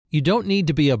You don't need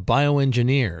to be a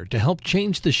bioengineer to help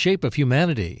change the shape of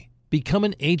humanity. Become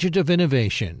an agent of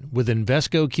innovation with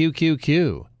Invesco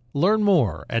QQQ. Learn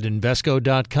more at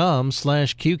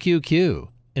Invesco.com/QQQ.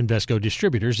 Invesco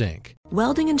Distributors, Inc.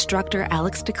 Welding instructor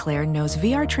Alex DeClaire knows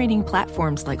VR training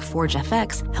platforms like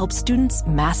ForgeFX help students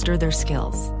master their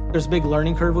skills. There's a big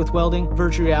learning curve with welding.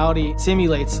 Virtual reality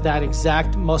simulates that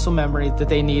exact muscle memory that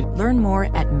they need. Learn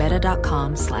more at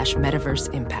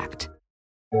meta.com/metaverse impact.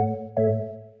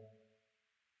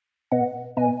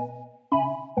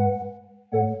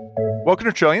 Welcome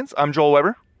to Trillions. I'm Joel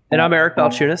Weber. And I'm Eric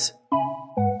Balchunas.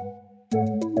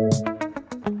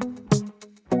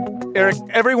 Eric,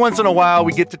 every once in a while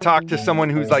we get to talk to someone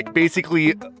who's like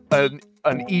basically an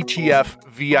ETF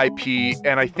VIP,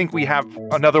 and I think we have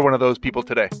another one of those people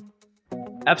today.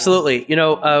 Absolutely. You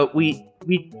know, we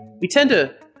tend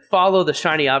to follow the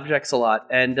shiny objects a lot,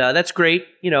 and that's great,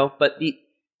 you know, but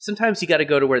sometimes you got to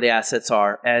go to where the assets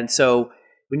are. And so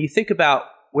when you think about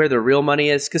where the real money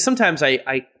is, because sometimes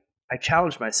I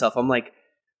challenge myself. I'm like,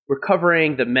 we're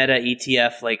covering the meta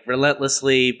ETF like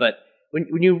relentlessly, but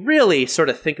when you really sort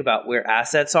of think about where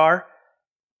assets are,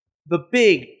 the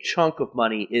big chunk of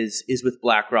money is with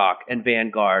BlackRock and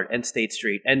Vanguard and State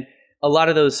Street and a lot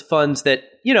of those funds that,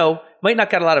 you know, might not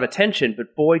get a lot of attention,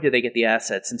 but boy, do they get the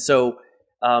assets. And so,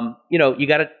 you know,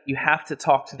 you have to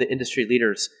talk to the industry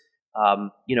leaders,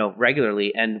 you know,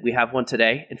 regularly. And we have one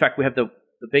today. In fact, we have the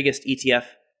biggest ETF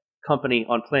company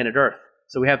on planet Earth.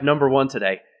 So we have number one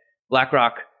today,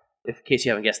 BlackRock. In case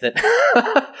you haven't guessed it,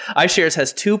 iShares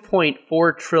has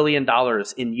 $2.4 trillion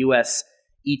in U.S.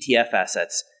 ETF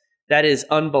assets. That is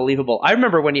unbelievable. I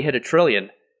remember when you hit $1 trillion.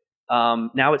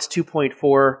 Now it's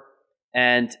 2.4,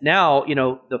 and now, you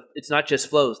know, it's not just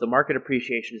flows. The market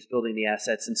appreciation is building the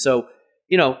assets, and so,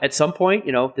 you know, at some point,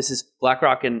 you know, this is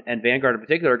BlackRock and Vanguard in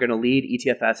particular are going to lead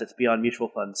ETF assets beyond mutual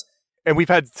funds. And we've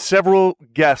had several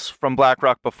guests from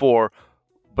BlackRock before,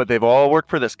 but they've all worked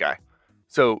for this guy.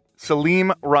 So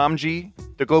Salim Ramji,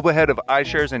 the global head of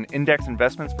iShares and index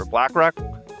investments for BlackRock,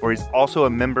 where he's also a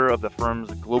member of the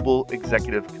firm's global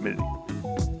executive committee.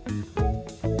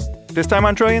 This time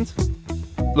on Trillions,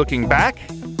 looking back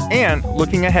and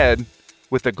looking ahead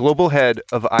with the global head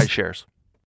of iShares.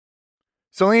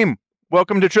 Salim,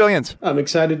 welcome to Trillions. I'm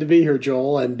excited to be here,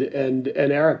 Joel and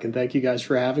Eric, and thank you guys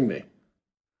for having me.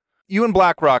 You and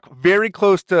BlackRock, very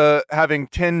close to having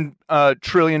 $10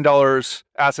 trillion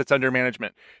assets under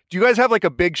management. Do you guys have like a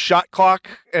big shot clock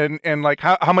and like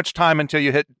how much time until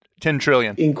you hit 10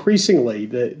 trillion? Increasingly,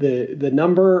 the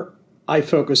number I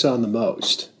focus on the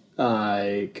most,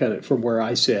 kind of from where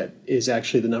I sit, is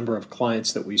actually the number of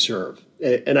clients that we serve.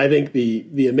 And I think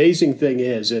the amazing thing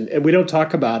is, and we don't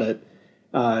talk about it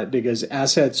because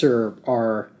assets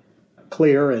are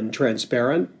clear and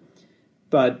transparent.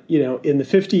 But, you know, in the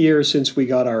 50 years since we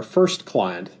got our first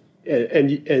client,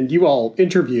 and you all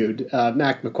interviewed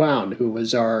Mac McCown, who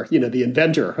was our, you know, the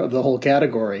inventor of the whole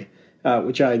category,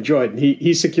 which I enjoyed. And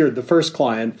he secured the first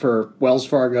client for Wells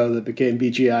Fargo that became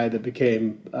BGI, that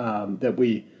became, that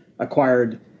we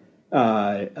acquired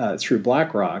through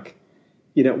BlackRock.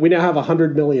 You know, we now have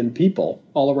 100 million people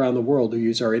all around the world who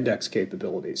use our index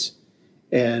capabilities.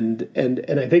 And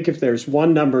I think if there's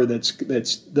one number that's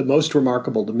the most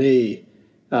remarkable to me,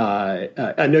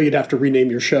 I know you'd have to rename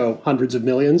your show Hundreds of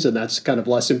Millions, and that's kind of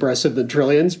less impressive than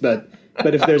Trillions. But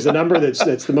if there's a number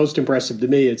that's the most impressive to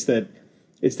me, it's that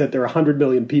there are 100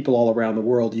 million people all around the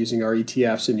world using our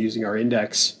ETFs and using our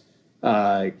index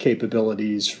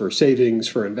capabilities for savings,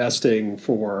 for investing,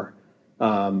 for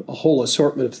a whole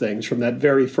assortment of things from that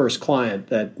very first client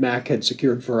that Mac had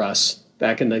secured for us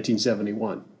back in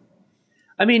 1971.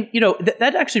 I mean, you know,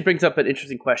 that actually brings up an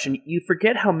interesting question. You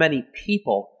forget how many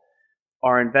people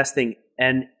are investing,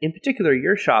 and in particular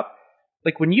your shop.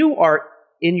 Like when you are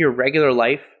in your regular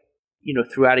life, you know,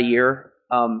 throughout a year,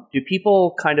 do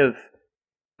people kind of,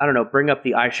 I don't know, bring up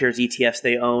the iShares ETFs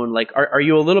they own? Like, are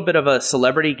you a little bit of a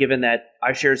celebrity given that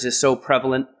iShares is so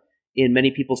prevalent in many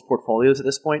people's portfolios at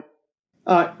this point?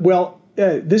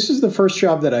 This is the first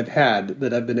job that I've had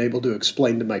that I've been able to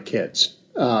explain to my kids.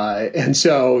 And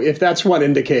so if that's one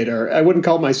indicator, I wouldn't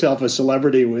call myself a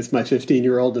celebrity with my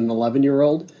 15-year-old and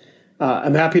 11-year-old.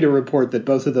 I'm happy to report that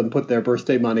both of them put their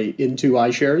birthday money into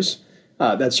iShares.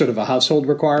 That's sort of a household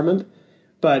requirement.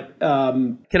 But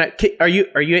are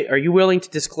you willing to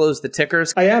disclose the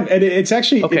tickers? I am, and it's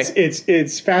actually okay.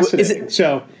 It's fascinating.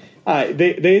 So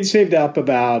they had saved up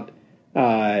about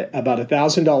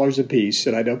 $1,000 a piece,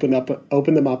 and I'd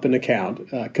open them up an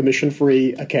account,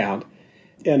 commission-free account,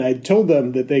 and I told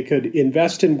them that they could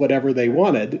invest in whatever they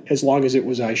wanted as long as it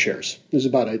was iShares. It was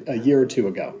about a year or two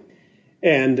ago.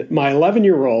 And my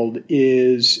 11-year-old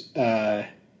is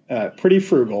pretty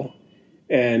frugal.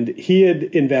 And he had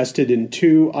invested in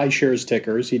 2 iShares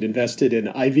tickers. He'd invested in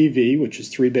IVV, which is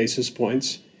 3 basis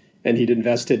points, and he'd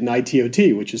invested in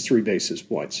ITOT, which is 3 basis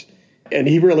points. And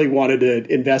he really wanted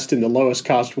to invest in the lowest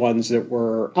cost ones that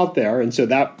were out there. And so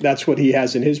that's what he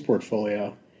has in his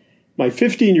portfolio. My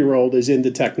 15-year-old is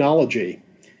into technology.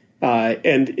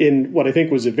 And in what I think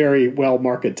was a very well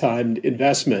market-timed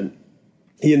investment,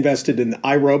 he invested in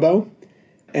iRobo,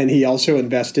 and he also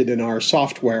invested in our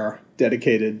software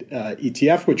dedicated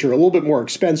ETF, which are a little bit more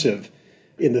expensive,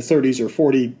 in the 30s or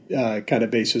 40 kind of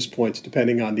basis points,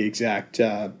 depending on the exact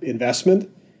investment.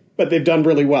 But they've done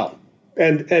really well.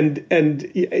 And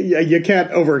you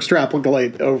can't over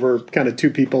extrapolate over kind of 2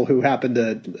 people who happen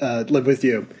to live with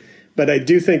you. But I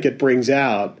do think it brings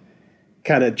out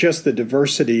kind of just the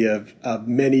diversity of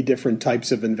many different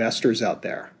types of investors out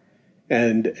there.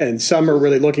 And some are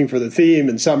really looking for the theme,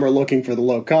 and some are looking for the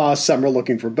low cost, some are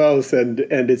looking for both. And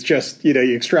it's just,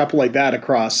 you extrapolate that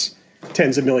across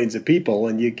tens of millions of people,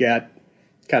 and you get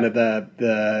kind of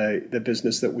the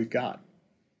business that we've got.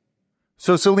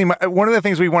 So, Salim, one of the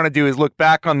things we want to do is look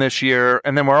back on this year,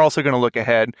 and then we're also going to look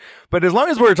ahead. But as long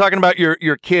as we're talking about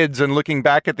your kids and looking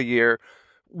back at the year,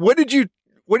 what did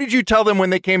you tell them when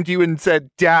they came to you and said,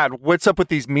 "Dad, what's up with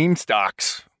these meme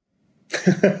stocks?"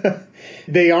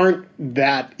 They aren't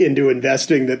that into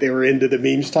investing that they were into the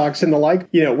meme stocks and the like.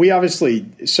 We obviously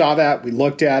saw that. We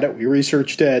looked at it. We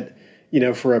researched it.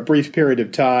 For a brief period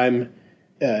of time,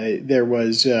 there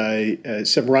was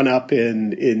some run up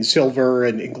in silver,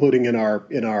 and including in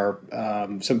our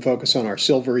some focus on our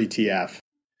silver ETF.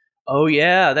 Oh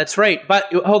yeah, that's right.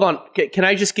 But hold on, can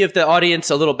I just give the audience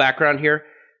a little background here?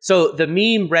 So the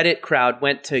meme Reddit crowd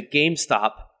went to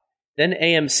GameStop, then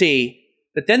AMC.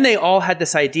 But then they all had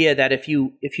this idea that if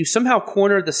you somehow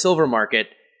cornered the silver market,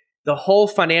 the whole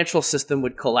financial system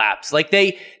would collapse. Like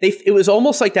it was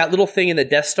almost like that little thing in the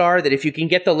Death Star that if you can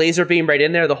get the laser beam right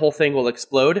in there, the whole thing will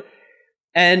explode.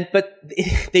 But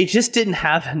they just didn't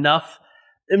have enough,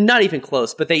 not even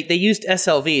close, but they used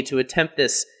SLV to attempt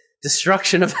this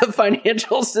destruction of the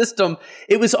financial system.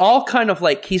 It was all kind of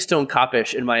like Keystone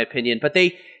Cop-ish, in my opinion, but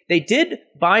they did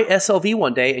buy SLV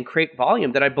one day and create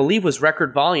volume that I believe was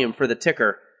record volume for the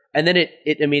ticker. And then it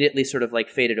immediately sort of like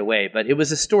faded away. But it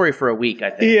was a story for a week,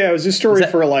 I think. Yeah, it was a story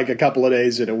for like a couple of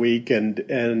days and a week. And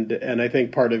I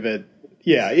think part of it,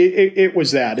 it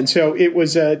was that. And so it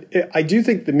was, I do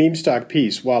think the meme stock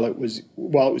piece, while it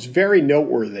was very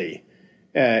noteworthy,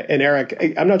 and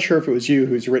Eric, I'm not sure if it was you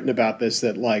who's written about this,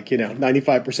 that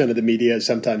 95% of the media is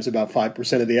sometimes about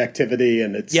 5% of the activity.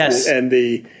 And it's, yes. And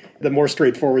the more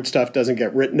straightforward stuff doesn't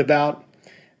get written about.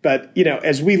 But,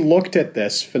 as we looked at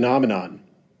this phenomenon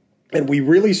and we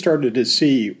really started to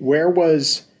see where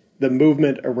was the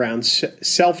movement around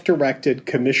self-directed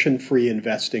commission-free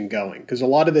investing going, because a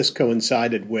lot of this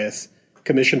coincided with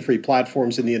commission-free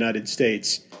platforms in the United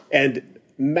States and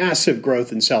massive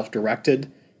growth in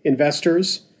self-directed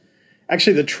investors.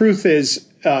 Actually, the truth is,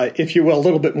 if you will, a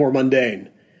little bit more mundane.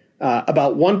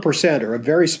 About 1% or a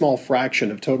very small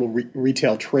fraction of total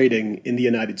retail trading in the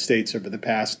United States over the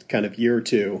past kind of year or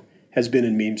two has been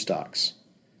in meme stocks.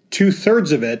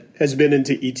 2/3 of it has been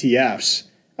into ETFs,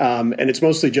 and it's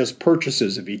mostly just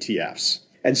purchases of ETFs.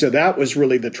 And so that was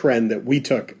really the trend that we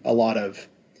took a lot of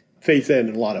faith in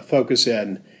and a lot of focus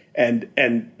in. And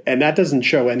that doesn't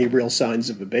show any real signs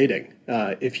of abating,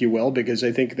 if you will, because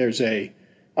I think there's a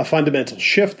fundamental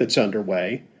shift that's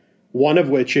underway. One of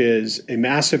which is a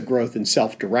massive growth in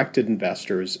self-directed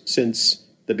investors since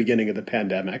the beginning of the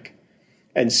pandemic.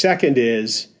 And second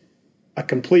is a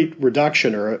complete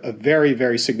reduction, or a very,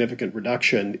 very significant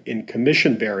reduction in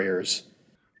commission barriers.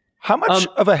 How much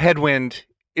of a headwind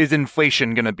is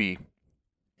inflation going to be?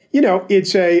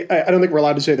 It's I don't think we're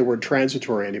allowed to say the word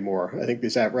transitory anymore. I think,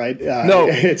 is that right? No.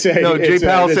 Jay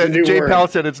Powell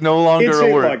said it's no longer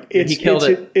a word. Look, he killed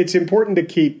it. It's important to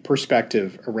keep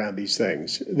perspective around these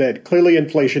things, that clearly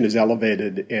inflation is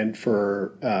elevated. And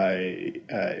for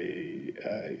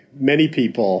many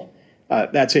people,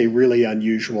 that's a really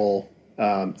unusual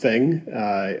thing.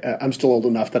 I'm still old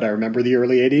enough that I remember the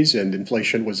early 80s, and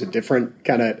inflation was a different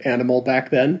kind of animal back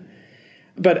then.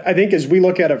 But I think as we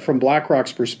look at it from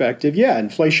BlackRock's perspective,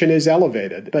 inflation is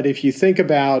elevated. But if you think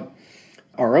about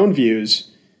our own views,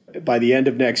 by the end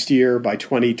of next year, by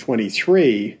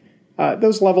 2023,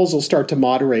 those levels will start to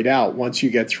moderate out once you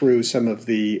get through some of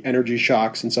the energy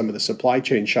shocks and some of the supply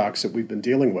chain shocks that we've been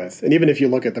dealing with. And even if you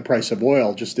look at the price of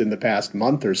oil just in the past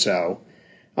month or so,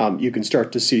 you can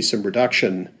start to see some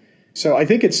reduction. So I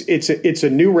think it's a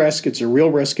new risk. It's a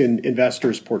real risk in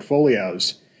investors'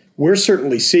 portfolios. We're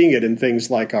certainly seeing it in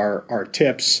things like our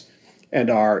tips and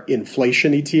our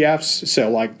inflation ETFs. So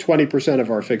like 20%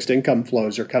 of our fixed income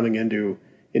flows are coming into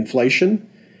inflation.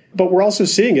 But we're also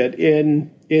seeing it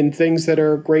in things that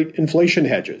are great inflation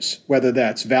hedges, whether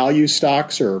that's value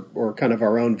stocks or kind of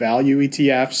our own value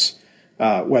ETFs,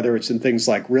 whether it's in things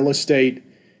like real estate.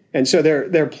 And so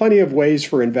there are plenty of ways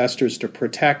for investors to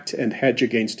protect and hedge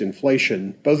against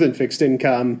inflation, both in fixed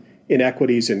income, in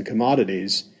equities, and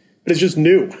commodities. But it's just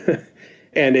new.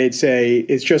 And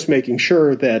it's just making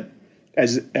sure that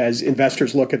as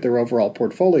investors look at their overall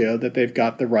portfolio, that they've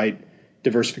got the right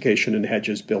diversification and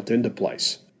hedges built into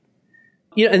place.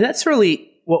 Yeah, and that's really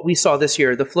what we saw this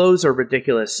year. The flows are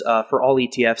ridiculous for all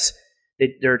ETFs.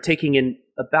 They're taking in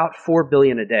about $4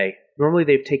 billion a day. Normally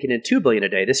they've taken in $2 billion a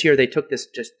day. This year they took this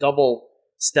just double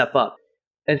step up.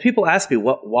 And people ask me,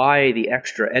 why the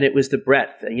extra? And it was the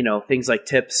breadth, things like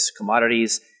tips,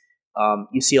 commodities.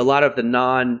 You see a lot of the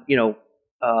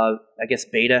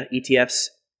beta ETFs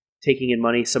taking in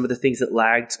money, some of the things that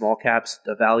lagged, small caps,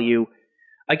 the value.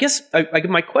 I guess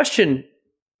my question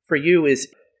for you is,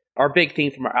 our big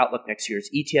theme from our outlook next year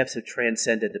is ETFs have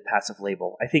transcended the passive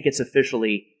label. I think it's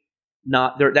officially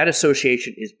not, that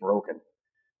association is broken.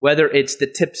 Whether it's the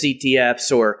tips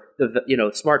ETFs or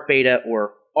the smart beta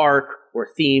or ARC or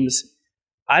themes,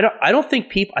 I don't think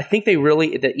people. I think the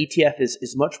ETF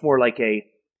is much more like a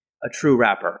true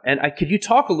wrapper. And could you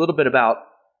talk a little bit about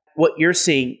what you're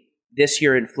seeing this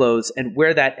year in flows and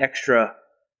where that extra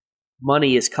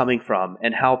money is coming from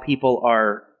and how people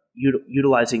are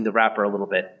utilizing the wrapper a little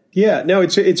bit? Yeah, no,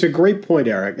 it's a great point,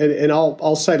 Eric. And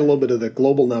I'll cite a little bit of the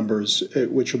global numbers,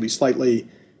 which will be slightly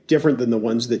different than the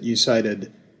ones that you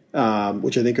cited,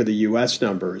 which I think are the U.S.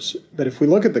 numbers. But if we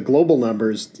look at the global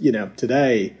numbers,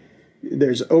 today,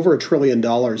 there's over $1 trillion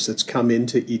that's come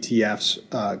into ETFs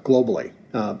globally,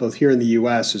 both here in the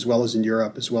U.S. as well as in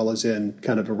Europe, as well as in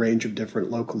kind of a range of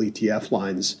different local ETF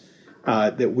lines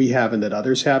that we have and that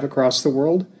others have across the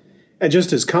world. And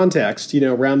just as context,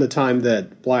 around the time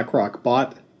that BlackRock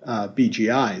bought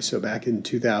BGI, so back in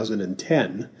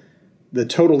 2010, the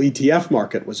total ETF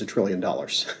market was $1 trillion.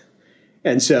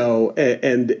 And so,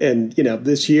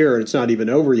 this year, it's not even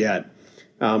over yet,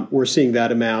 we're seeing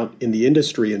that amount in the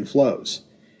industry in flows.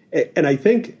 And I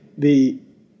think the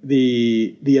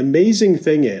amazing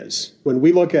thing is, when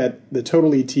we look at the total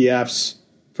ETFs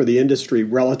for the industry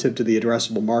relative to the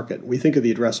addressable market, we think of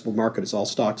the addressable market as all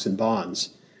stocks and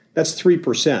bonds. That's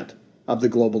 3% of the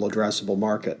global addressable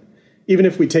market. Even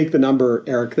if we take the number,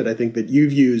 Eric, that I think that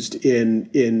you've used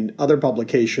in other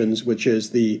publications, which is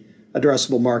the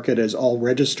addressable market as all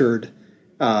registered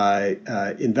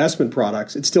investment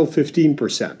products, it's still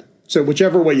 15%. So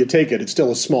whichever way you take it, it's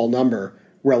still a small number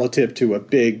relative to a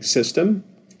big system.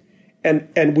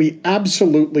 And we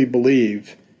absolutely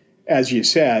believe, as you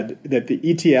said, that the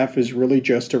ETF is really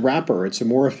just a wrapper. It's a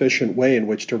more efficient way in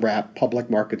which to wrap public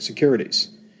market securities.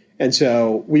 And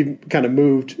so we've kind of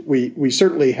moved, we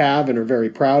certainly have and are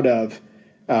very proud of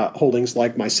holdings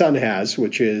like my son has,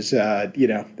 which is,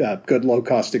 good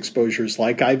low-cost exposures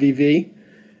like IVV.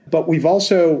 But we've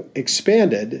also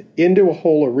expanded into a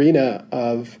whole arena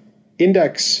of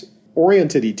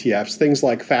index-oriented ETFs, things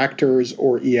like factors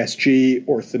or ESG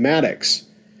or thematics,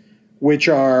 which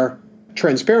are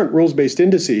transparent rules-based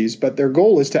indices, but their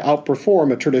goal is to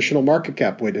outperform a traditional market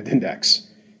cap-weighted index.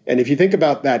 And if you think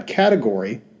about that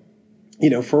category,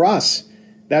 for us,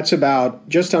 that's about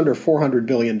just under $400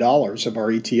 billion of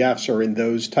our ETFs are in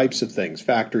those types of things,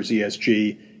 factors,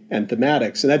 ESG, and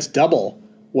thematics. And that's double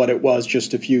what it was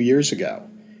just a few years ago.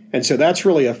 And so that's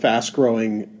really a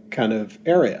fast-growing kind of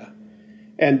area.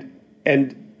 And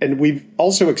we've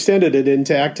also extended it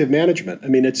into active management. I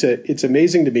mean, it's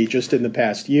amazing to me just in the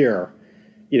past year.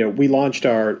 We launched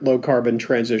our low carbon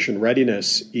transition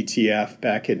readiness ETF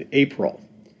back in April.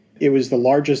 It was the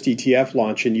largest ETF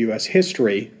launch in U.S.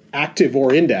 history, active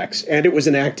or index, and it was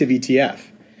an active ETF.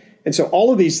 And so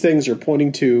all of these things are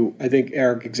pointing to, I think,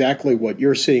 Eric, exactly what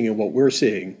you're seeing and what we're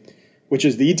seeing, which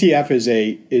is the ETF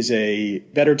is a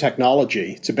better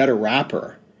technology. It's a better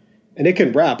wrapper, and it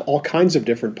can wrap all kinds of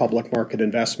different public market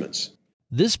investments.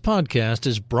 This podcast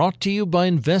is brought to you by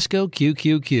Invesco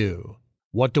QQQ.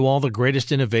 What do all the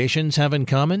greatest innovations have in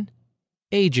common?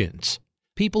 Agents.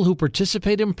 People who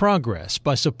participate in progress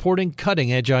by supporting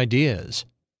cutting-edge ideas.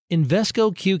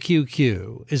 Invesco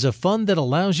QQQ is a fund that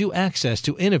allows you access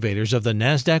to innovators of the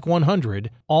NASDAQ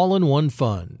 100 all in one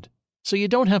fund. So you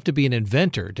don't have to be an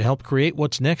inventor to help create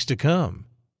what's next to come.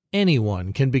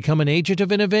 Anyone can become an agent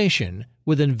of innovation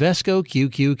with Invesco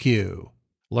QQQ.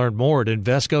 Learn more at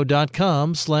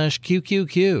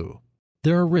Invesco.com/QQQ.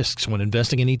 There are risks when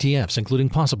investing in ETFs, including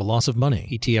possible loss of money.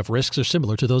 ETF risks are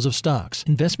similar to those of stocks.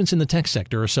 Investments in the tech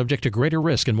sector are subject to greater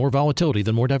risk and more volatility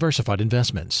than more diversified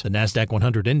investments. The NASDAQ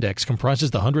 100 index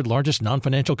comprises the 100 largest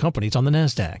non-financial companies on the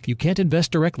NASDAQ. You can't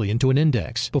invest directly into an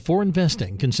index. Before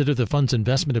investing, consider the fund's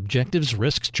investment objectives,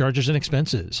 risks, charges, and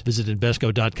expenses. Visit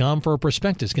Invesco.com for a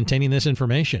prospectus containing this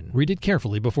information. Read it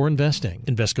carefully before investing.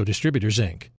 Invesco Distributors,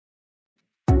 Inc.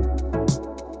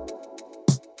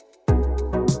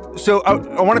 So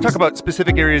I want to talk about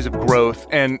specific areas of growth,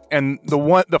 and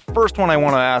the first one I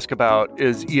want to ask about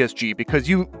is ESG, because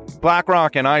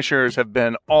BlackRock and iShares have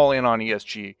been all in on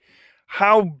ESG.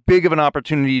 How big of an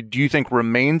opportunity do you think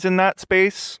remains in that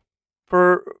space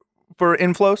for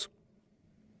inflows?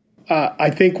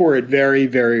 I think we're at very,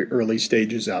 very early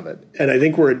stages of it, and I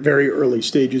think we're at very early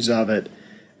stages of it,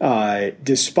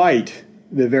 despite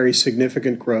the very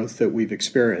significant growth that we've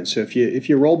experienced. So if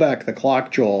you roll back the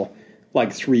clock, Joel,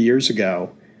 like 3 years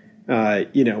ago,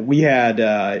 we had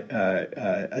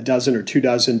a dozen or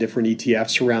 24 different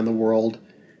ETFs around the world.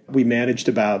 We managed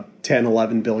about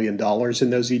 $10-11 billion in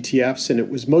those ETFs, and it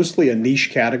was mostly a niche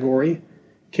category,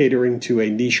 catering to a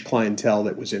niche clientele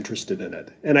that was interested in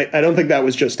it. And I don't think that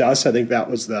was just us. I think that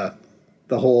was the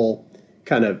whole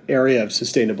kind of area of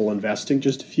sustainable investing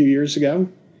just a few years ago.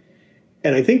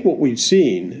 And I think what we've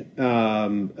seen,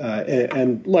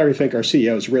 and Larry Fink, our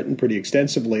CEO, has written pretty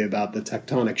extensively about the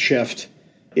tectonic shift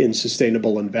in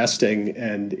sustainable investing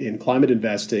and in climate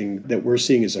investing that we're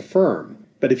seeing as a firm.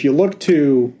 But if you look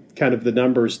to kind of the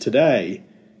numbers today,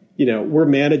 we're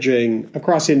managing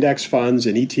across index funds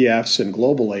and ETFs and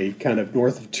globally kind of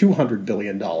north of $200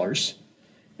 billion.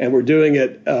 And we're doing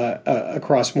it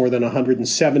across more than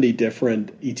 170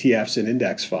 different ETFs and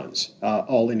index funds,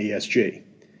 all in ESG.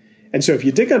 And so if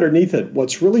you dig underneath it,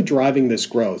 what's really driving this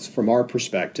growth from our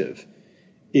perspective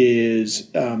is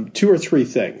two or three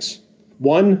things.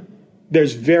 One,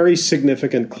 there's very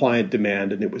significant client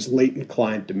demand, and it was latent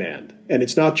client demand. And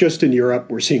it's not just in Europe.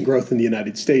 We're seeing growth in the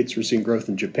United States. We're seeing growth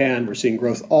in Japan. We're seeing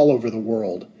growth all over the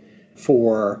world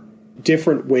for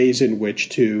different ways in which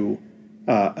to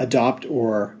adopt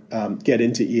or get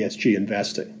into ESG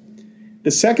investing.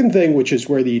 The second thing, which is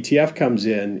where the ETF comes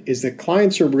in, is that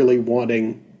clients are really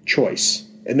wanting choice.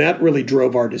 And that really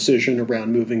drove our decision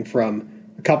around moving from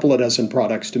a couple of dozen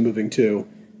products to moving to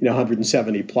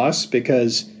 170 plus,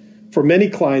 because for many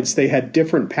clients, they had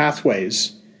different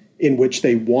pathways in which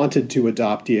they wanted to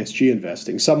adopt ESG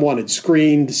investing. Some wanted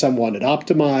screened, some wanted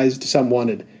optimized, some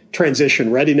wanted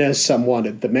transition readiness, some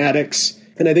wanted thematics.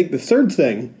 And I think the third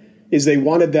thing is they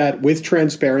wanted that with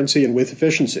transparency and with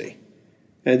efficiency.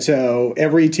 And so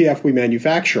every ETF we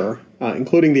manufacture,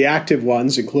 including the active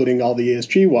ones, including all the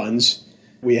ESG ones,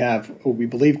 we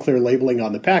believe, clear labeling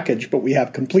on the package, but we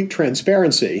have complete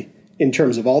transparency in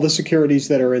terms of all the securities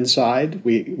that are inside.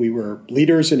 We were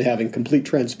leaders in having complete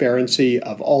transparency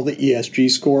of all the ESG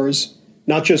scores,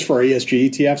 not just for our ESG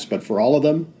ETFs, but for all of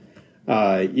them.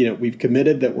 We've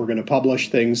committed that we're going to publish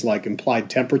things like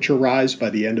implied temperature rise by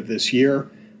the end of this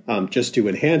year, just to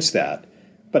enhance that.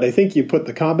 But I think you put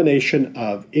the combination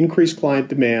of increased client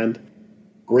demand,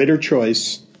 greater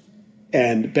choice,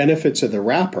 and benefits of the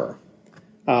wrapper,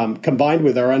 combined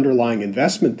with our underlying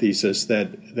investment thesis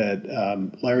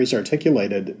that Larry's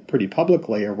articulated pretty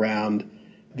publicly around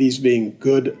these being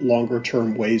good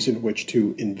longer-term ways in which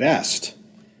to invest,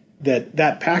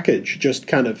 that package just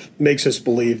kind of makes us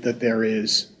believe that there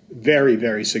is very,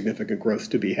 very significant growth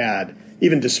to be had,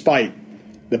 even despite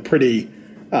the pretty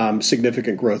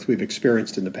significant growth we've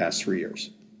experienced in the past 3 years.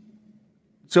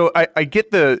 So I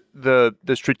get the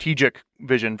strategic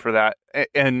vision for that,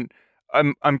 and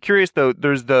I'm curious though.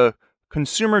 There's the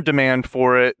consumer demand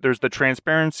for it. There's the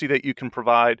transparency that you can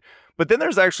provide, but then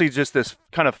there's actually just this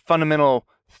kind of fundamental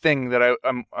thing that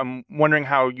I'm wondering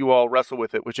how you all wrestle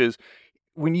with it, which is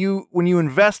when you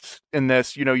invest in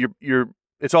this, you're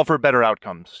it's all for better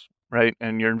outcomes, right?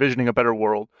 And you're envisioning a better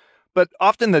world, but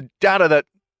often the data that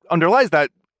underlies that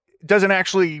doesn't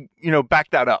actually,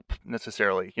 back that up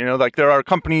necessarily. Like there are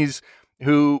companies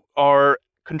who are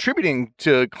contributing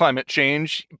to climate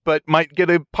change, but might get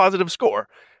a positive score.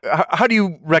 How do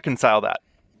you reconcile that?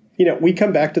 We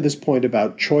come back to this point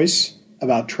about choice,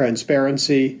 about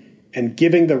transparency, and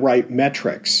giving the right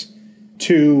metrics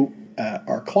to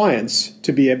our clients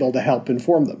to be able to help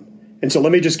inform them. And so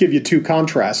let me just give you two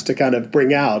contrasts to kind of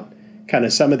bring out kind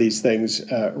of some of these things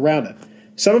around it.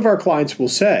 Some of our clients will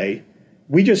say,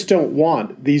 we just don't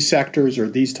want these sectors or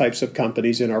these types of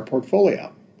companies in our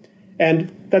portfolio. And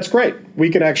that's great. We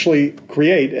can actually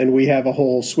create, and we have a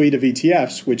whole suite of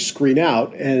ETFs which screen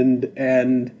out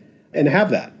and have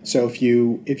that. So if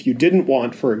you didn't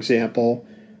want, for example,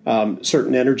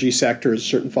 certain energy sectors,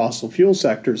 certain fossil fuel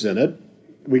sectors in it.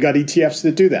 We got ETFs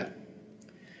that do that.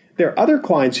 There are other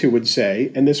clients who would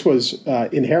say, and this was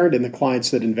inherent in the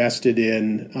clients that invested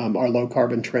in our low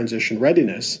carbon transition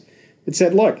readiness, it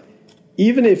said, look,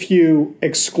 even if you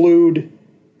exclude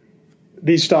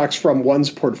these stocks from one's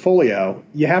portfolio,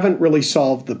 you haven't really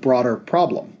solved the broader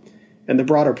problem. And the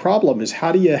broader problem is,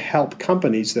 how do you help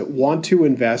companies that want to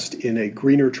invest in a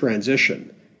greener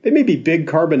transition? They may be big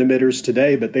carbon emitters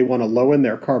today, but they want to lower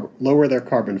their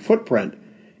carbon footprint,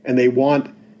 and they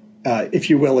want, if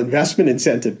you will, investment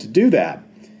incentive to do that.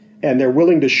 And they're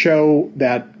willing to show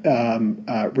that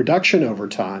reduction over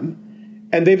time.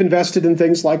 And they've invested in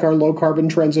things like our low carbon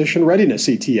transition readiness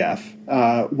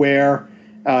ETF, where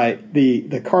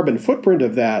the carbon footprint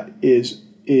of that is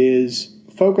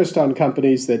focused on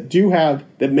companies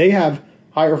that may have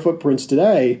higher footprints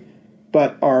today,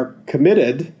 but are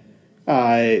committed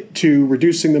to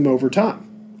reducing them over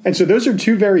time. And so those are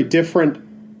two very different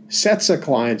sets of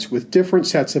clients with different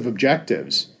sets of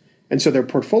objectives. And so their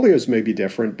portfolios may be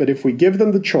different, but if we give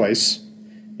them the choice,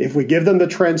 if we give them the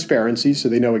transparency so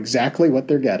they know exactly what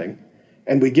they're getting,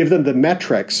 and we give them the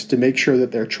metrics to make sure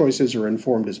that their choices are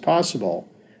informed as possible,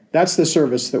 that's the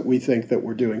service that we think that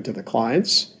we're doing to the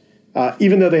clients,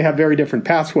 even though they have very different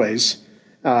pathways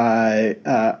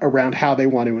around how they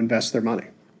want to invest their money.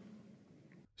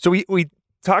 So we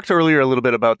talked earlier a little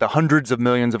bit about the hundreds of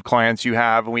millions of clients you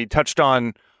have, and we touched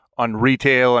on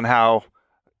retail and how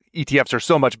ETFs are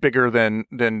so much bigger than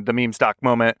the meme stock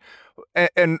moment.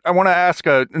 And I want to ask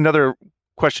another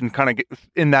question kind of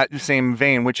in that same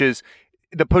vein, which is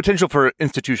the potential for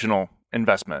institutional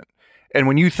investment. And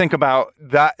when you think about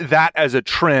that as a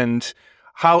trend,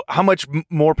 how much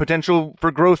more potential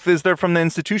for growth is there from the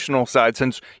institutional side?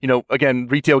 Since, again,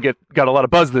 retail got a lot of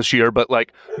buzz this year, but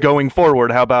like going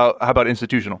forward, how about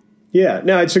institutional? Yeah,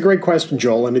 no, it's a great question,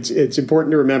 Joel, and it's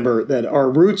important to remember that our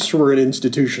roots were in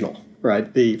institutional,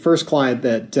 right? The first client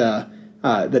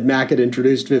that Mac had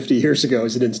introduced 50 years ago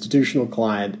is an institutional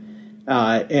client,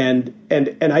 and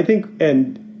I think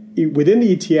within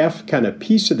the ETF kind of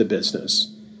piece of the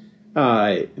business,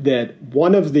 that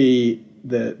one of the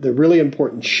really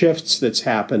important shifts that's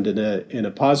happened in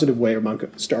a positive way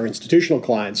amongst our institutional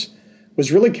clients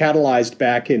was really catalyzed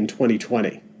back in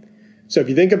 2020. So if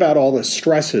you think about all the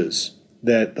stresses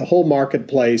that the whole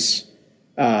marketplace,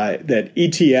 that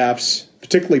ETFs,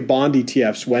 particularly bond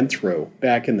ETFs, went through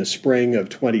back in the spring of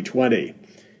 2020,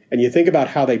 and you think about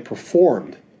how they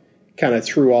performed kind of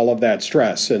through all of that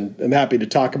stress, and I'm happy to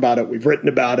talk about it. We've written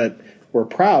about it. We're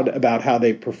proud about how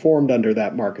they performed under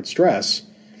that market stress.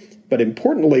 But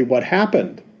importantly, what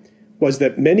happened was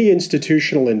that many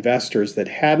institutional investors that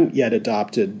hadn't yet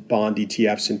adopted bond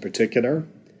ETFs in particular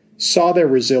saw their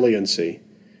resiliency,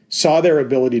 saw their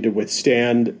ability to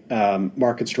withstand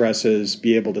market stresses,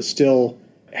 be able to still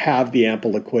have the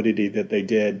ample liquidity that they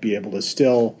did, be able to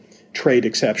still trade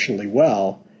exceptionally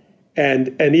well.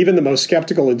 And even the most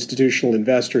skeptical institutional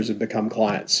investors have become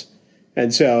clients.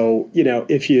 And so,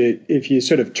 if you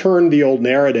sort of turn the old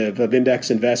narrative of index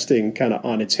investing kind of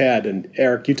on its head, and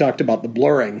Eric, you talked about the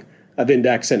blurring of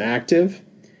index and active,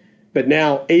 but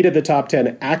now 8 of the top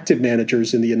 10 active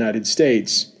managers in the United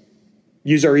States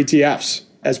use our ETFs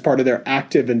as part of their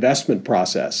active investment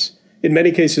process. In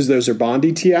many cases, those are bond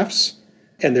ETFs,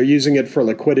 and they're using it for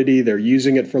liquidity. They're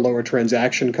using it for lower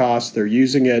transaction costs. They're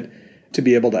using it to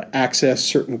be able to access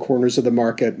certain corners of the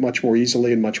market much more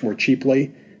easily and much more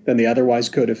cheaply than they otherwise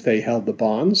could if they held the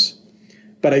bonds.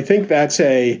 But I think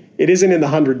it isn't in the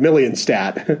 100 million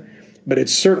stat, but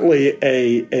it's certainly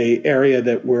a area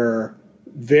that we're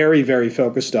very, very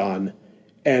focused on.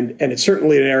 And it's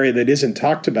certainly an area that isn't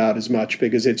talked about as much,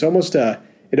 because it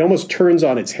almost turns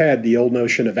on its head the old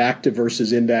notion of active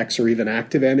versus index, or even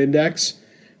active and index,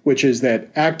 which is that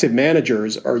active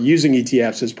managers are using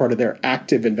ETFs as part of their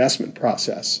active investment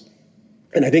process.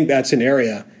 And I think that's an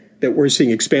area that we're seeing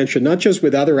expansion, not just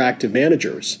with other active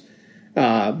managers,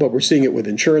 but we're seeing it with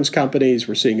insurance companies,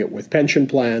 we're seeing it with pension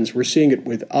plans, we're seeing it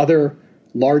with other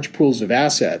large pools of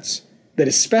assets that,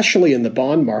 especially in the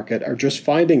bond market, are just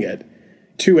finding it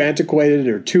too antiquated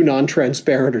or too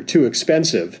non-transparent or too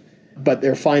expensive. But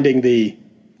they're finding the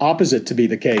opposite to be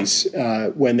the case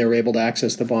when they're able to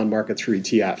access the bond market through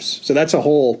ETFs. So that's a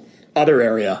whole other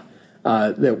area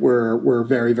that we're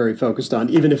very, very focused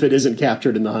on, even if it isn't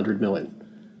captured in the 100 million.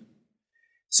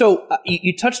 So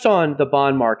you touched on the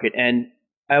bond market, and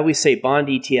I always say bond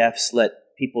ETFs let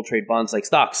people trade bonds like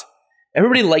stocks.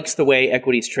 Everybody likes the way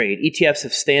equities trade. ETFs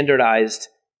have standardized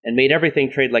and made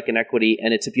everything trade like an equity,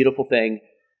 and it's a beautiful thing.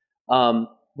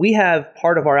 We have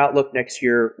part of our outlook next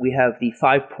year, we have the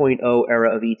 5.0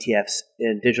 era of ETFs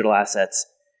in digital assets.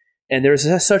 And there's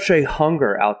such a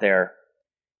hunger out there.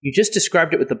 You just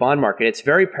described it with the bond market. It's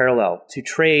very parallel to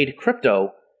trade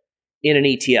crypto in an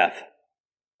ETF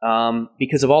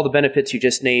because of all the benefits you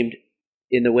just named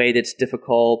in the way that's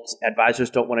difficult. Advisors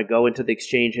don't want to go into the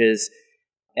exchanges.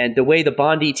 And the way the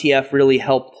bond ETF really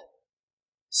helped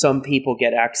some people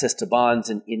get access to bonds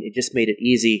and it just made it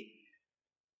easy.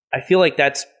 I feel like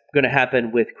that's going to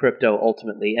happen with crypto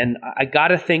ultimately. And I got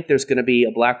to think there's going to be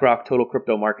a BlackRock total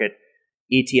crypto market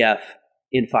ETF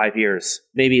in 5 years,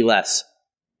 maybe less.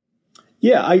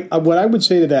 Yeah, what I would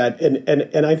say to that,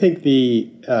 and I think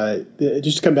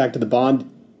just to come back to the bond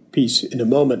piece in a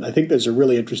moment, I think there's a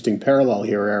really interesting parallel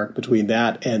here, Eric, between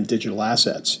that and digital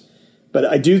assets. But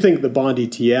I do think the bond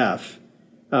ETF,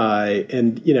 I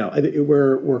think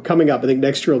we're coming up. I think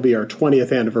next year will be our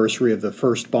 20th anniversary of the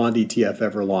first bond ETF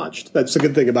ever launched. That's the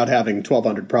good thing about having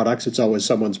 1,200 products. It's always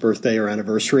someone's birthday or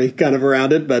anniversary kind of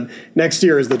around it. But next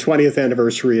year is the 20th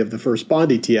anniversary of the first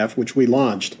bond ETF, which we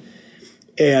launched,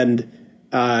 and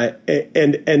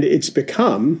it's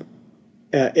become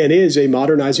and is a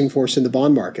modernizing force in the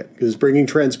bond market because it's bringing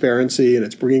transparency and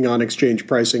it's bringing on exchange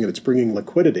pricing and it's bringing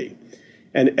liquidity.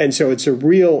 And so it's a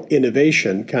real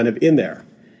innovation kind of in there.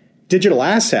 Digital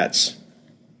assets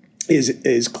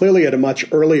is clearly at a much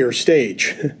earlier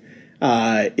stage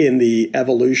in the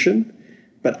evolution,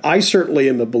 but I certainly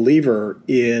am a believer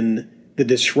in the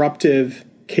disruptive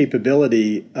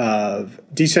capability of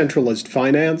decentralized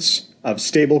finance, of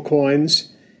stable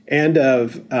coins, and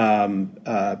of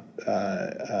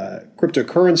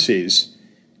cryptocurrencies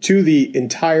to the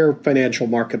entire financial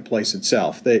marketplace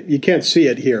itself. You can't see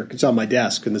it here because it's on my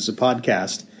desk and this is a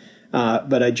podcast,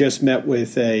 but I just met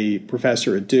with a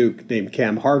professor at Duke named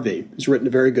Cam Harvey, who's written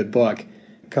a very good book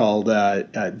called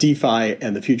DeFi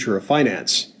and the Future of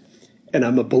Finance. And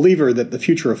I'm a believer that the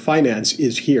future of finance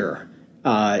is here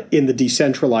in the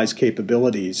decentralized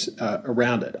capabilities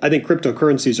around it. I think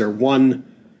cryptocurrencies are one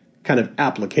kind of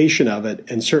application of it,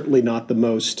 and certainly not the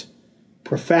most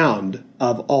profound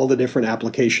of all the different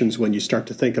applications when you start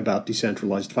to think about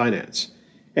decentralized finance.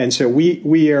 And so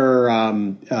we are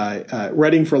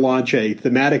readying for launch a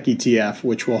thematic ETF,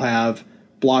 which will have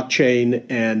blockchain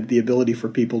and the ability for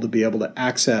people to be able to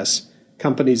access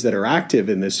companies that are active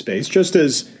in this space, just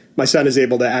as my son is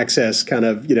able to access kind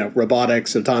of,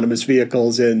 robotics, autonomous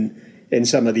vehicles in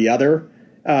some of the other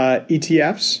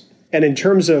ETFs. And in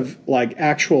terms of like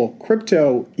actual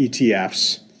crypto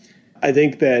ETFs, I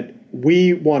think that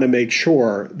we want to make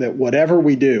sure that whatever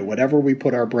we do, whatever we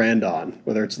put our brand on,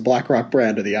 whether it's the BlackRock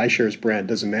brand or the iShares brand,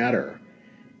 doesn't matter.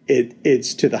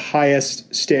 It's to the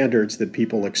highest standards that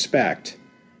people expect.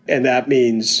 And that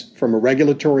means from a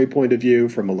regulatory point of view,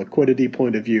 from a liquidity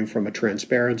point of view, from a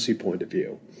transparency point of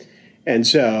view. And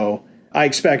so I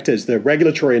expect as the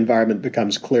regulatory environment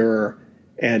becomes clearer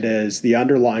and as the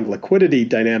underlying liquidity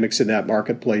dynamics in that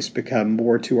marketplace become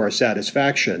more to our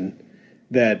satisfaction,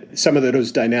 that some of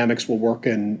those dynamics will work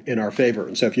in our favor.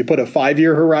 And so if you put a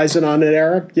 5-year horizon on it,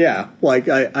 Eric, yeah,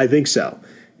 I think so.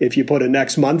 If you put a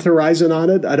next month horizon on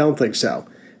it, I don't think so.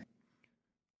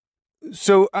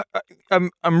 So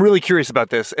I'm really curious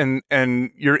about this and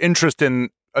your interest in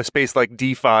a space like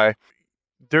DeFi.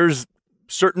 There's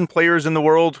certain players in the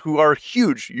world who are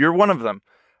huge. You're one of them.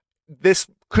 This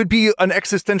could be an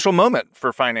existential moment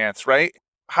for finance, right?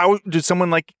 How does someone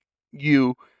like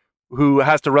you, who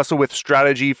has to wrestle with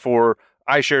strategy for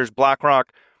iShares,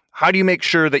 BlackRock, how do you make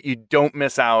sure that you don't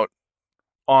miss out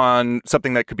on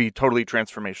something that could be totally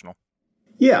transformational?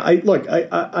 Yeah, I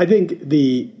think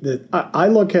I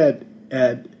look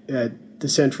at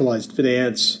decentralized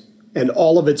finance and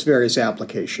all of its various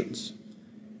applications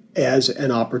as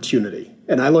an opportunity.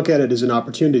 And I look at it as an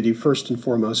opportunity first and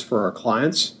foremost for our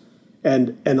clients.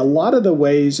 And a lot of the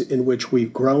ways in which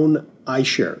we've grown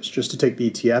iShares, just to take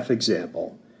the ETF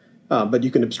example, but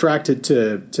you can abstract it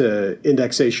to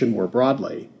indexation more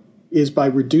broadly, is by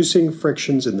reducing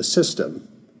frictions in the system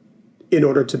in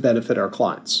order to benefit our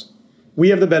clients. We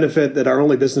have the benefit that our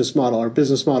business model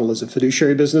is a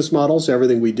fiduciary business model, so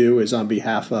everything we do is on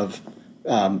behalf of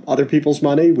other people's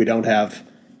money. We don't have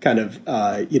kind of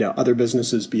other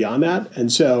businesses beyond that.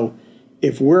 And so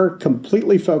if we're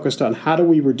completely focused on how do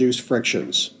we reduce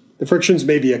frictions, the frictions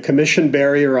may be a commission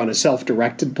barrier on a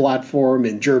self-directed platform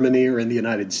in Germany or in the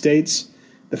United States.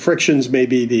 The frictions may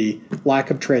be the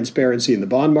lack of transparency in the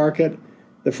bond market.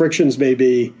 The frictions may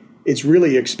be it's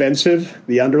really expensive.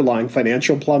 The underlying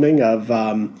financial plumbing of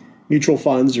mutual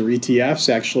funds or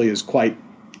ETFs actually is quite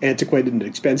antiquated and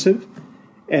expensive.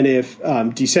 And if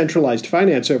decentralized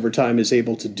finance over time is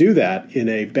able to do that in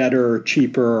a better,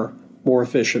 cheaper, more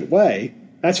efficient way,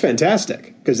 that's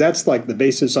fantastic because that's like the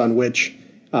basis on which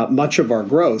much of our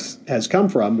growth has come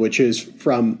from, which is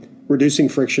from reducing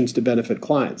frictions to benefit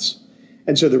clients.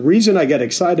 And so the reason I get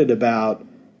excited about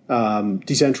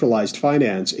decentralized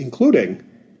finance, including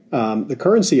the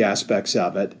currency aspects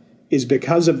of it, is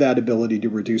because of that ability to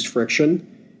reduce friction.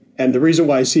 And the reason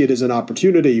why I see it as an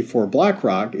opportunity for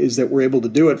BlackRock is that we're able to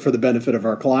do it for the benefit of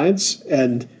our clients.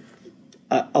 And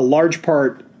a large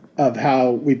part of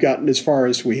how we've gotten as far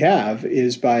as we have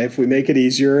is by, if we make it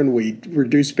easier and we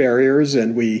reduce barriers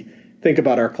and we think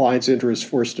about our clients' interests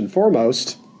first and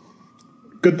foremost,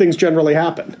 good things generally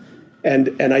happen.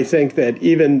 And I think that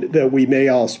even though we may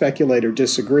all speculate or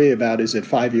disagree about, is it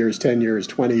 5 years, 10 years,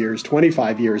 20 years,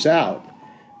 25 years out,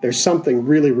 there's something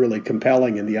really, really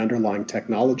compelling in the underlying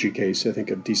technology case, I think,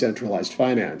 of decentralized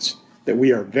finance that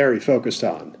we are very focused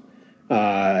on,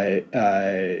 and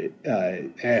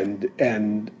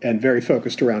very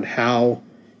focused around how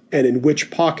and in which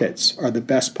pockets are the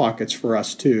best pockets for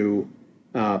us to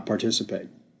participate.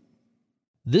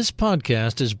 This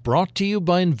podcast is brought to you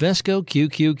by Invesco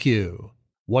QQQ.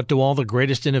 What do all the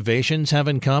greatest innovations have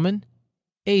in common?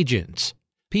 Agents,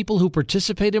 people who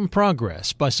participate in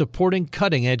progress by supporting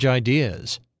cutting-edge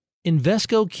ideas.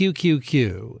 Invesco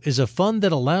QQQ is a fund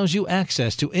that allows you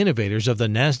access to innovators of the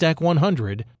NASDAQ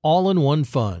 100 all in one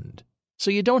fund.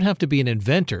 So you don't have to be an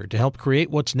inventor to help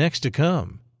create what's next to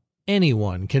come.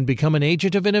 Anyone can become an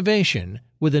agent of innovation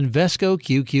with Invesco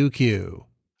QQQ.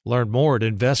 Learn more at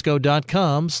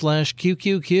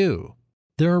Invesco.com/QQQ.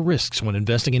 There are risks when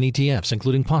investing in ETFs,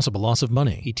 including possible loss of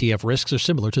money. ETF risks are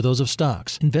similar to those of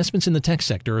stocks. Investments in the tech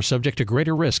sector are subject to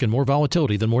greater risk and more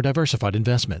volatility than more diversified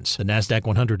investments. The NASDAQ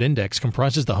 100 index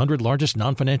comprises the 100 largest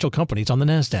non-financial companies on the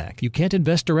NASDAQ. You can't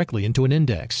invest directly into an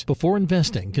index. Before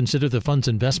investing, consider the fund's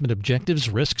investment objectives,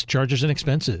 risks, charges, and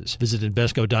expenses. Visit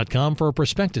Invesco.com for a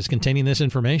prospectus containing this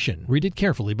information. Read it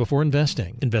carefully before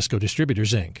investing. Invesco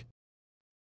Distributors, Inc.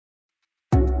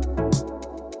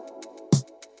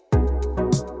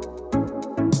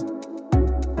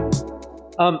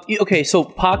 Okay, so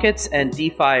pockets and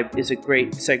DeFi is a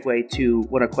great segue to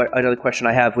another question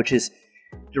I have, which is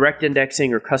direct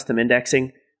indexing or custom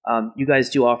indexing. You guys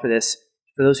do offer this.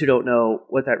 For those who don't know,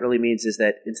 what that really means is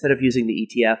that instead of using the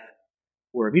ETF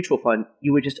or a mutual fund,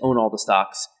 you would just own all the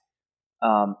stocks.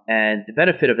 And the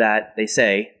benefit of that, they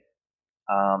say,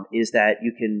 is that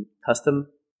you can custom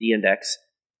the index.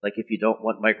 Like if you don't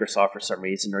want Microsoft for some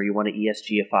reason, or you want to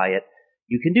ESGify it,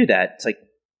 you can do that. It's like,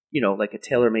 like a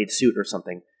tailor-made suit or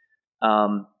something.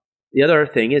 The other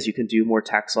thing is you can do more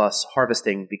tax loss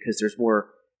harvesting because there's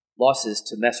more losses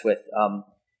to mess with.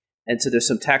 And so there's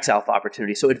some tax alpha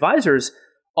opportunity. So advisors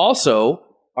also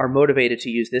are motivated to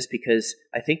use this because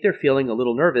I think they're feeling a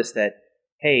little nervous that,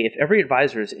 hey, if every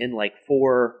advisor is in like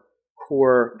 4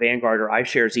 core Vanguard or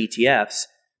iShares ETFs,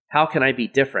 how can I be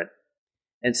different?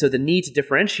 And so the need to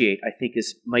differentiate, I think,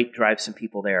 might drive some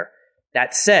people there.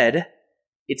 That said,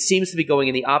 it seems to be going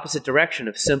in the opposite direction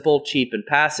of simple, cheap, and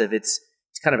passive. It's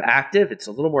kind of active. It's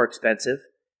a little more expensive,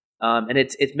 and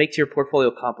it makes your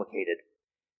portfolio complicated.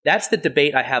 That's the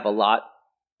debate I have a lot,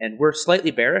 and we're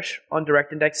slightly bearish on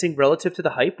direct indexing relative to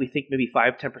the hype. We think maybe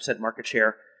 5-10% market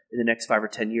share in the next 5 or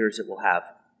 10 years it will have.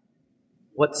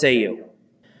 What say you?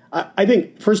 I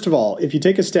think, first of all, if you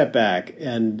take a step back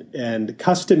and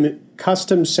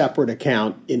custom separate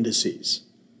account indices,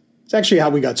 it's actually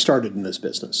how we got started in this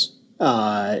business.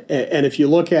 And if you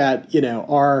look at,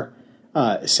 our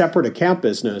separate account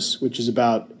business, which is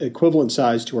about equivalent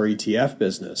size to our ETF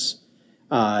business,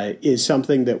 is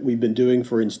something that we've been doing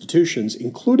for institutions,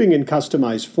 including in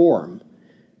customized form,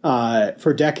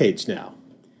 for decades now.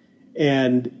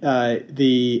 And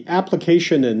the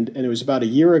application, and it was about a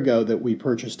year ago that we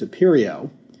purchased Aperio,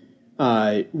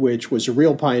 which was a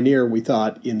real pioneer, we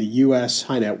thought, in the U.S.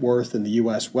 high net worth and the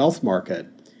U.S. wealth market,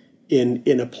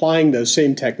 in applying those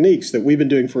same techniques that we've been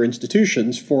doing for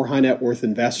institutions for high net worth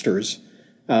investors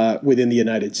within the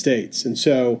United States. And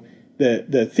so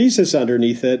the thesis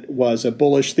underneath it was a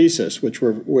bullish thesis, which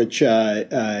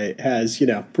has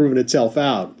proven itself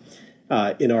out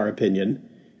in our opinion.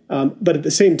 But at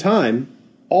the same time,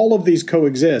 all of these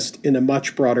coexist in a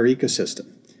much broader ecosystem.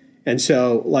 And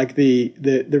so, like the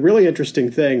really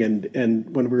interesting thing,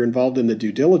 and when we were involved in the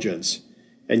due diligence,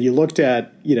 and you looked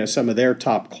at some of their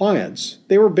top clients,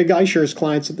 they were big iShares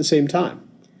clients at the same time,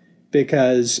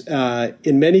 because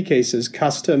in many cases,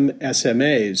 custom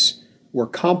SMAs were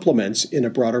complements in a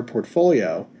broader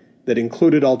portfolio that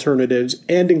included alternatives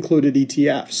and included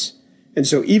ETFs. And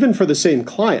so, even for the same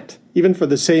client, even for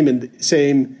the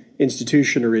same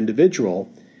institution or individual,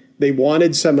 they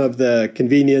wanted some of the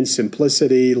convenience,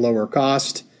 simplicity, lower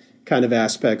cost kind of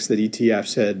aspects that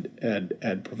ETFs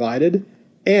had provided,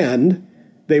 and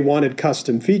they wanted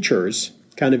custom features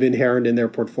kind of inherent in their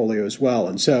portfolio as well.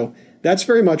 And so that's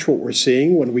very much what we're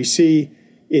seeing when we see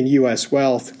in U.S.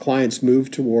 wealth clients move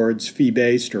towards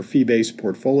fee-based or fee-based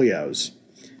portfolios.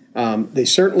 They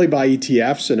certainly buy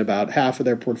ETFs, and about half of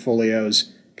their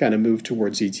portfolios kind of move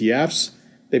towards ETFs.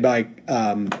 They buy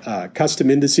custom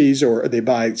indices, or they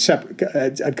buy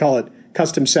I'd call it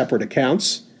custom separate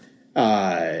accounts,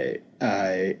 and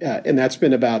that's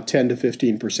been about 10 to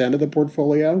 15% of the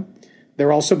portfolio.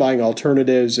 They're also buying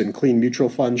alternatives and clean mutual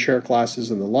fund share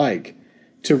classes and the like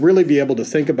to really be able to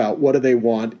think about what do they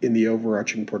want in the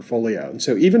overarching portfolio. And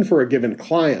so even for a given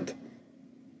client,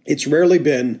 it's rarely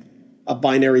been a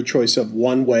binary choice of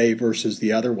one way versus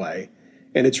the other way.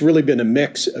 And it's really been a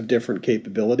mix of different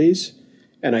capabilities.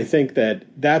 And I think that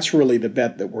that's really the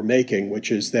bet that we're making,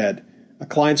 which is that a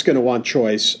client's going to want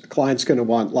choice, a client's going to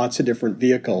want lots of different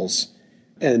vehicles.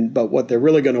 But what they're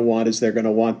really going to want is they're going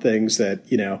to want things that,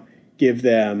 give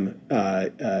them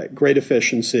great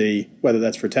efficiency, whether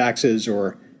that's for taxes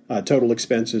or total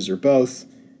expenses or both,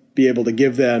 be able to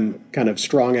give them kind of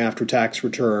strong after-tax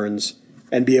returns,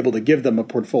 and be able to give them a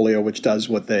portfolio which does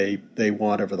what they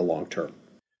want over the long term.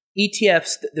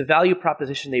 ETFs, the value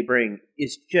proposition they bring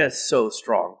is just so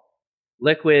strong.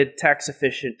 Liquid, tax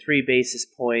efficient, 3 basis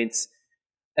points.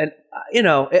 And,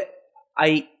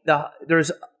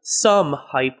 there's some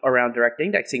hype around direct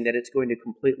indexing that it's going to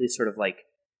completely sort of like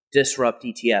disrupt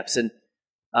ETFs. And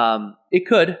it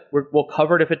could. We'll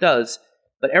cover it if it does.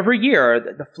 But every year,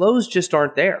 the flows just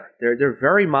aren't there. They're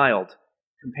very mild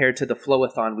compared to the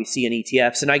flow-a-thon we see in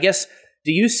ETFs. And I guess,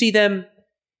 do you see them,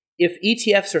 if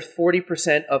ETFs are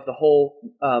 40% of the whole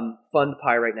fund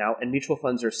pie right now and mutual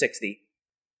funds are 60%,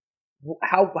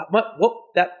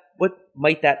 what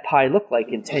might that pie look like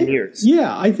in 10 years?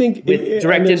 Yeah, I think with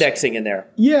direct indexing in there.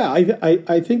 Yeah,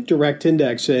 I think direct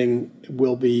indexing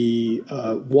will be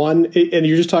one. And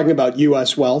you're just talking about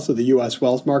U.S. wealth, or the U.S.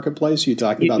 wealth marketplace. You're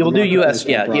talking about you'll do U.S.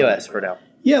 Yeah, U.S. for now.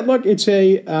 Yeah, look, it's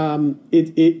going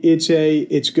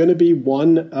to be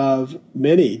one of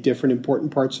many different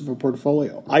important parts of a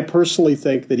portfolio. I personally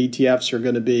think that ETFs are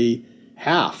going to be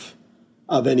half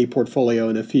of any portfolio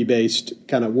in a fee-based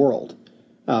kind of world.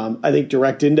 I think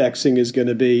direct indexing is going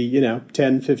to be,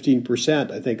 10,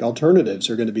 15%. I think alternatives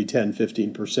are going to be 10,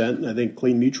 15%. And I think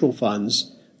clean mutual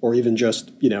funds, or even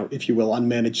just, if you will,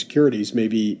 unmanaged securities,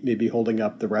 maybe holding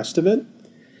up the rest of it.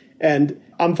 And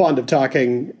I'm fond of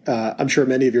talking, I'm sure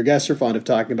many of your guests are fond of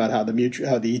talking about how the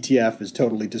ETF has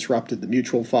totally disrupted the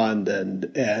mutual fund,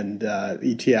 and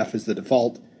ETF is the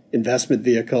default investment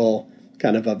vehicle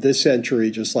kind of this century,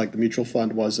 just like the mutual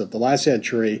fund was of the last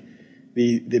century.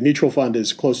 The mutual fund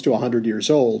is close to 100 years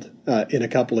old in a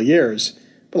couple of years.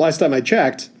 But last time I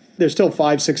checked, there's still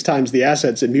 5-6 times the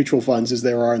assets in mutual funds as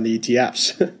there are in the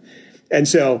ETFs. And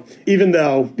so even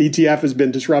though the ETF has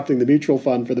been disrupting the mutual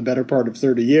fund for the better part of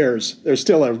 30 years, there's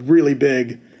still a really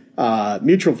big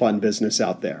mutual fund business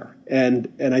out there.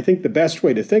 And I think the best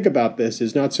way to think about this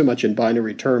is not so much in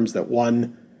binary terms that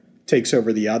one takes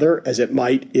over the other, as it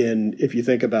might if you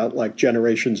think about like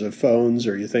generations of phones,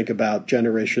 or you think about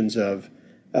generations of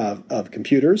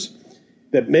computers,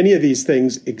 that many of these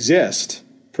things exist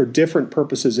for different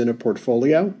purposes in a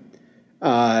portfolio.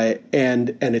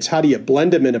 And it's how do you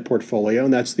blend them in a portfolio,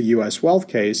 and that's the U.S. wealth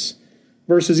case,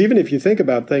 versus even if you think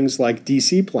about things like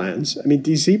DC plans. I mean,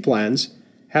 DC plans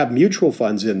have mutual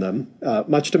funds in them.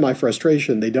 Much to my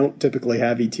frustration, they don't typically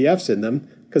have ETFs in them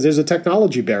because there's a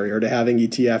technology barrier to having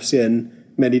ETFs in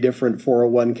many different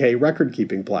 401k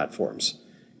record-keeping platforms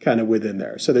kind of within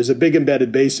there. So there's a big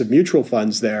embedded base of mutual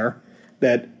funds there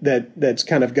that's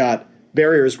kind of got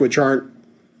barriers which aren't,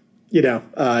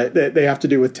 they have to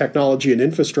do with technology and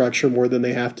infrastructure more than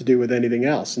they have to do with anything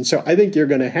else. And so I think you're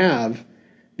going to have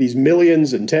these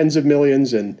millions and tens of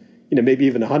millions and maybe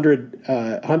even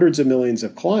hundreds of millions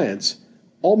of clients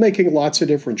all making lots of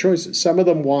different choices. Some of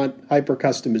them want hyper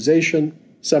customization.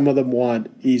 Some of them want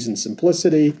ease and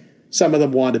simplicity. Some of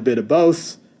them want a bit of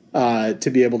both to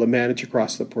be able to manage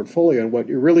across the portfolio. And what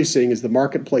you're really seeing is the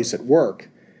marketplace at work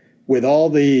with all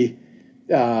the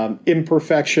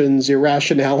imperfections,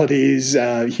 irrationalities,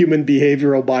 human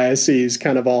behavioral biases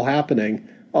kind of all happening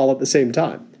all at the same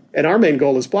time. And our main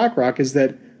goal as BlackRock is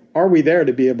that, are we there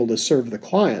to be able to serve the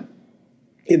client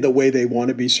in the way they want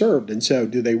to be served? And so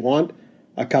do they want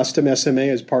a custom SMA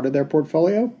as part of their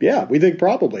portfolio? Yeah, we think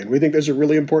probably. And we think there's a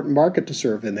really important market to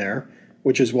serve in there,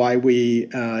 which is why we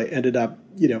ended up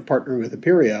partnering with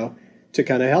Aperio to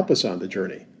kind of help us on the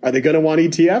journey. Are they going to want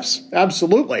ETFs?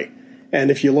 Absolutely.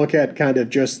 And if you look at kind of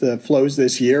just the flows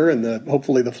this year and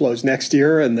hopefully the flows next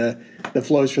year and the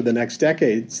flows for the next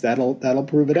decades, that'll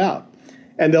prove it out.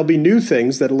 And there'll be new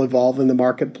things that'll evolve in the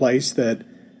marketplace that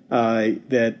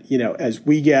that, as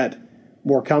we get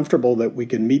more comfortable that we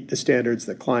can meet the standards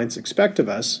that clients expect of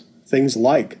us, things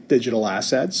like digital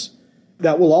assets,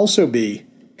 that will also be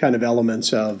kind of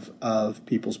elements of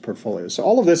people's portfolios. So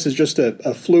all of this is just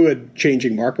a fluid,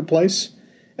 changing marketplace,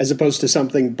 as opposed to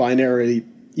something binary,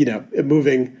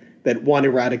 moving that one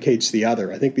eradicates the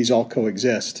other. I think these all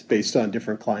coexist based on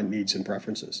different client needs and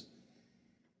preferences.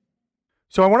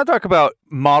 So I want to talk about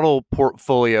model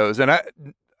portfolios, and I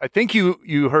think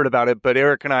you heard about it, but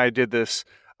Eric and I did this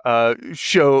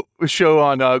show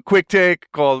on Quick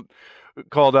Take called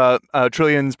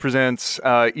Trillions Presents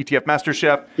ETF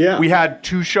MasterChef. Yeah, we had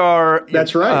Tushar.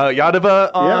 That's right. Yadava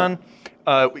on. Yeah.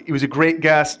 He was a great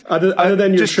guest. Other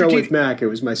than your show with Mac, it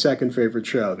was my second favorite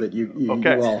show that you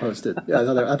all hosted. Yeah,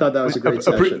 I thought that was a great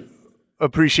session.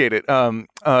 Appreciate it.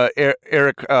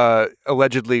 Eric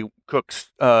allegedly cooks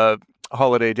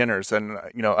holiday dinners, and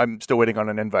I'm still waiting on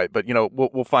an invite, but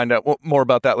we'll find out more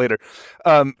about that later.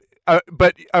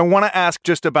 But I want to ask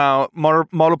just about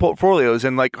model portfolios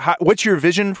and what's your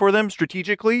vision for them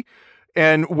strategically,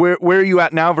 and where are you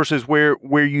at now versus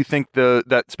where you think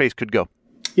that space could go?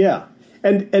 Yeah,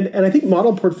 and I think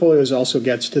model portfolios also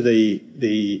gets to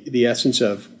the essence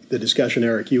of the discussion,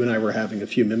 Eric, you and I were having a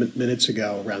few minutes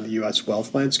ago around the U.S.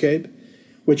 wealth landscape,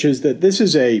 which is that this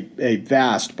is a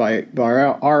vast, by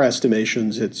our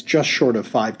estimations, it's just short of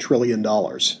 $5 trillion.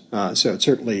 So it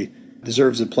certainly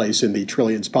deserves a place in the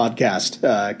Trillions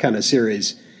podcast kind of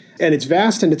series. And it's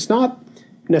vast, and it's not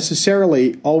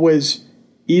necessarily always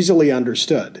easily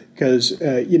understood because,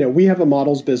 we have a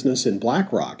models business in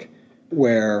BlackRock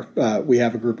where we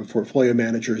have a group of portfolio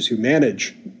managers who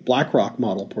manage BlackRock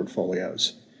model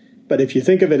portfolios. But if you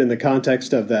think of it in the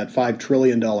context of that $5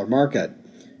 trillion market,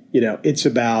 it's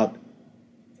about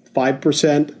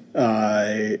 5%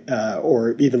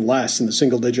 or even less in the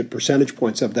single-digit percentage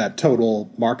points of that total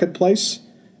marketplace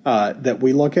that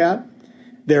we look at.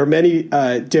 There are many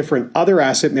different other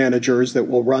asset managers that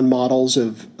will run models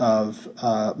of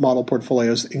model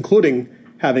portfolios, including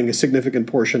having a significant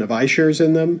portion of iShares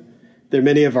in them. There are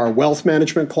many of our wealth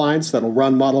management clients that will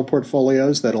run model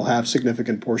portfolios that will have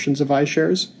significant portions of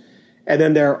iShares. And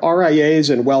then there are RIAs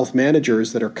and wealth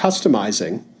managers that are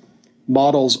customizing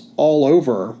models all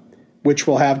over, which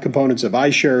will have components of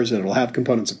iShares and it will have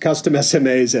components of custom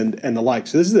SMAs and the like.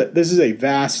 So this is a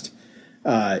vast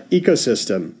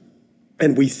ecosystem,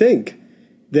 and we think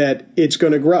that it's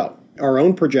going to grow. Our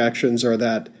own projections are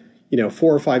that $4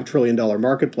 or $5 trillion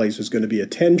marketplace is going to be a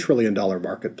 $10 trillion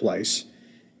marketplace,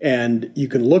 and you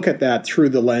can look at that through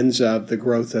the lens of the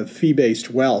growth of fee-based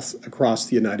wealth across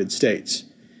the United States.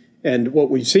 And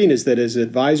what we've seen is that as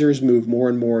advisors move more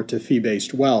and more to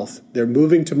fee-based wealth, they're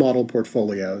moving to model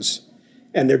portfolios,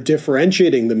 and they're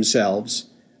differentiating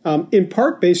themselves, in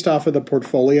part based off of the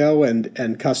portfolio and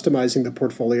customizing the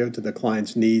portfolio to the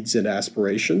client's needs and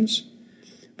aspirations,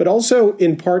 but also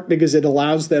in part because it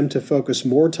allows them to focus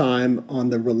more time on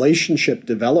the relationship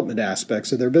development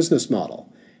aspects of their business model.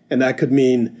 And that could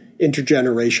mean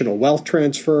intergenerational wealth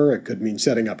transfer, it could mean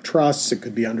setting up trusts, it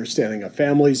could be understanding a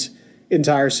family's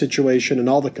entire situation and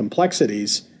all the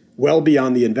complexities well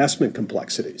beyond the investment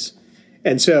complexities.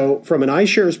 And so from an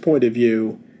iShares point of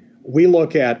view, we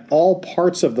look at all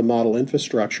parts of the model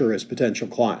infrastructure as potential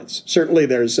clients. Certainly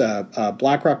there's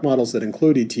BlackRock models that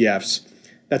include ETFs.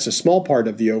 That's a small part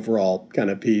of the overall kind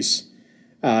of piece.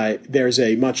 There's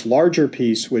a much larger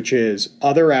piece, which is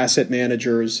other asset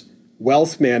managers,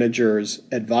 wealth managers,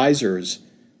 advisors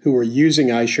who are using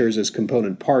iShares as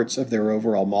component parts of their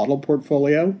overall model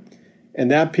portfolio. And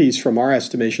that piece, from our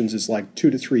estimations, is like 2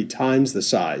 to 3 times the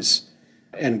size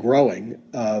and growing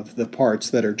of the parts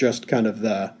that are just kind of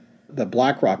the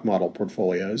BlackRock model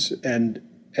portfolios. And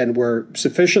we're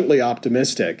sufficiently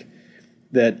optimistic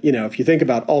that, if you think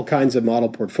about all kinds of model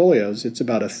portfolios, it's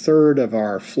about a third of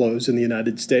our flows in the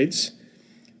United States.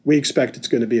 We expect it's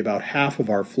going to be about half of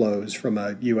our flows from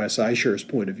a U.S. iShares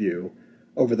point of view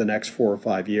over the next 4 or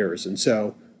 5 years. And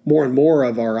so more and more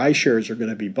of our iShares are going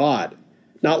to be bought,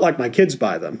 not like my kids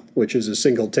buy them, which is a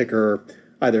single ticker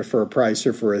either for a price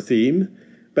or for a theme,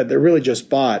 but they're really just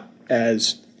bought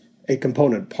as a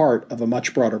component part of a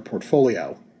much broader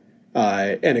portfolio.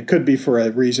 And it could be for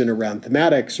a reason around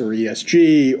thematics or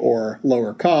ESG or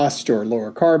lower cost or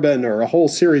lower carbon or a whole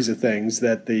series of things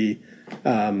that the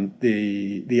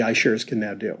iShares can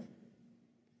now do.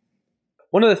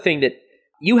 One other thing that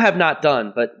you have not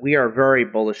done, but we are very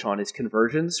bullish on, is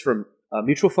conversions from a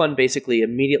mutual fund basically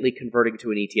immediately converting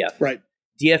to an ETF. Right.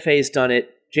 DFA's done it.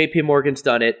 JP Morgan's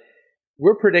done it.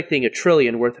 We're predicting $1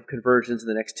 trillion worth of conversions in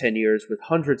the next 10 years with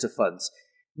hundreds of funds.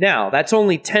 Now, that's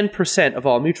only 10% of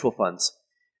all mutual funds.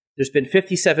 There's been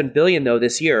 $57 billion, though,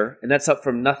 this year, and that's up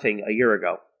from nothing a year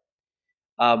ago.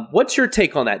 What's your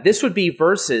take on that? This would be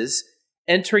versus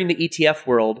entering the ETF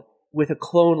world with a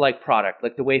clone-like product,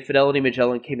 like the way Fidelity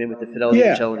Magellan came in with the Fidelity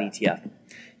Magellan ETF.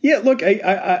 Yeah, look,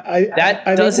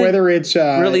 I think whether it's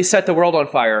really set the world on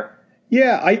fire.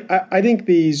 Yeah, I think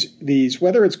these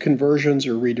whether it's conversions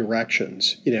or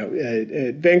redirections,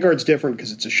 Vanguard's different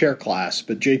because it's a share class,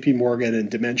 but J.P. Morgan and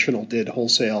Dimensional did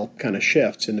wholesale kind of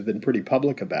shifts and have been pretty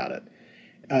public about it.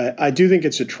 I do think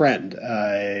it's a trend.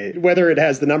 Whether it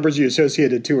has the numbers you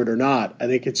associated to it or not, I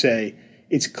think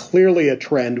it's clearly a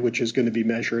trend which is going to be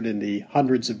measured in the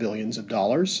hundreds of billions of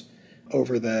dollars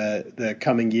over the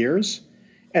coming years.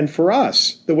 And for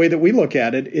us, the way that we look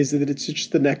at it is that it's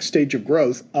just the next stage of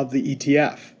growth of the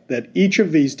ETF, that each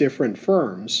of these different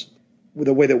firms,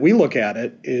 the way that we look at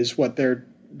it is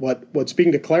what's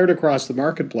being declared across the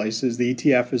marketplace is the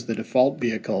ETF is the default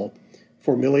vehicle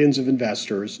for millions of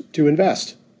investors to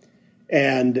invest.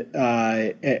 And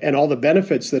all the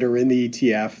benefits that are in the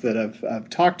ETF that I've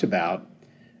talked about,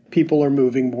 people are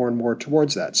moving more and more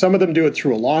towards that. Some of them do it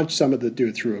through a launch, some of them do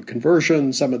it through a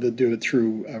conversion, some of them do it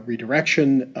through a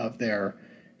redirection of their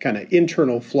kind of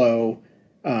internal flow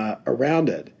around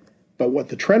it. But what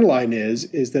the trend line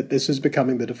is that this is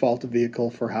becoming the default vehicle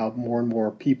for how more and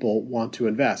more people want to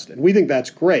invest. And we think that's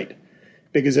great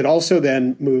because it also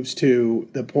then moves to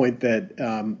the point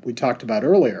that we talked about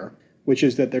earlier, which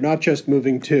is that they're not just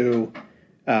moving to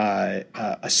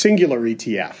a singular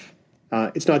ETF.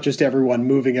 It's not just everyone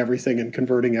moving everything and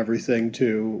converting everything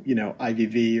to,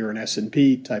 IVV or an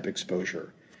S&P type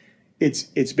exposure.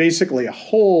 It's basically a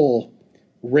whole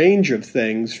range of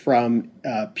things from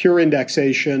pure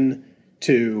indexation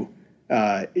to,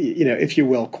 if you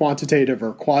will, quantitative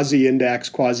or quasi-index,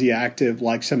 quasi-active,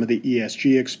 like some of the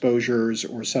ESG exposures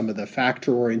or some of the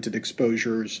factor-oriented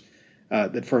exposures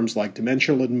that firms like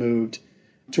Dimensional had moved,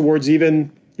 towards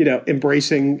even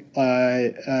embracing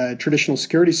traditional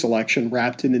security selection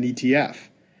wrapped in an ETF.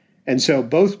 And so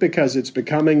both because it's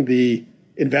becoming the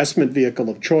investment vehicle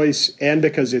of choice and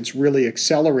because it's really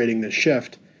accelerating the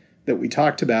shift that we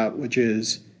talked about, which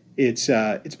is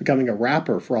it's becoming a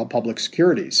wrapper for all public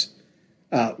securities.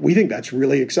 We think that's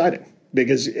really exciting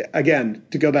because, again,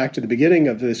 to go back to the beginning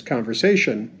of this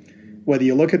conversation, whether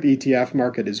you look at the ETF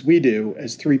market as we do,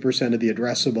 as 3% of the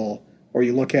addressable, or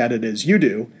you look at it as you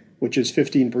do, which is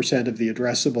 15% of the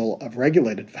addressable of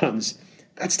regulated funds,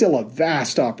 that's still a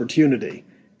vast opportunity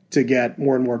to get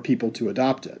more and more people to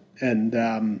adopt it.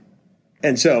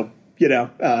 And so,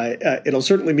 it'll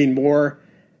certainly mean more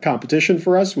competition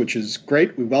for us, which is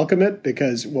great. We welcome it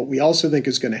because what we also think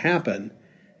is going to happen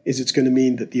is it's going to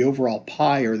mean that the overall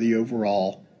pie or the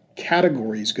overall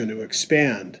category is going to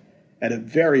expand at a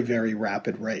very, very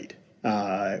rapid rate,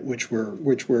 which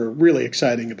we're really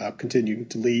exciting about continuing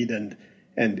to lead and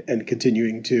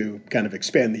continuing to kind of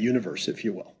expand the universe, if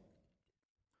you will.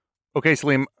 Okay,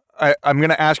 Salim, I'm going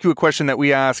to ask you a question that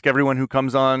we ask everyone who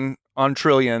comes on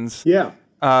Trillions. Yeah.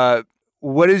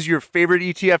 What is your favorite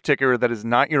ETF ticker that is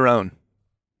not your own?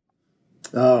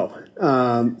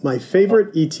 My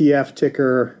favorite ETF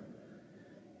ticker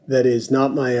that is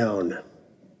not my own.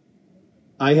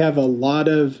 I have a lot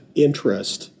of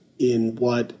interest in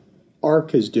what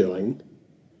ARK is doing,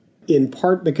 in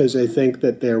part because I think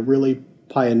that they're really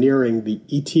pioneering the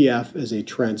ETF as a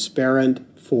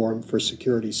transparent form for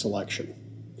security selection.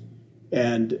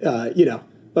 And,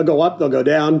 they'll go up, they'll go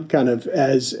down kind of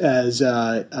as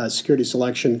security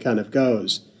selection kind of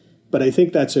goes. But I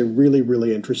think that's a really,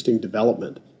 really interesting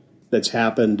development that's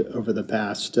happened over the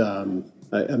past,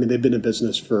 they've been in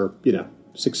business for,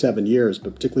 6-7 years,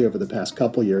 but particularly over the past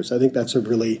couple years. I think that's a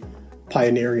really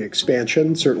pioneering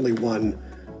expansion, certainly one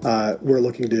we're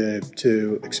looking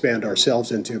to expand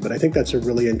ourselves into. But I think that's a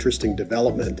really interesting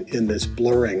development in this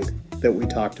blurring that we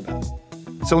talked about.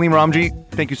 Salim Ramji,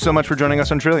 thank you so much for joining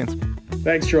us on Trillions.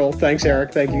 Thanks, Joel. Thanks,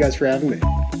 Eric. Thank you guys for having me.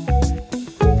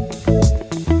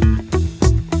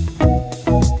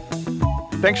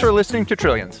 Thanks for listening to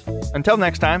Trillions. Until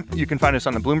next time, you can find us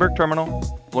on the Bloomberg Terminal,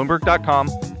 Bloomberg.com,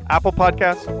 Apple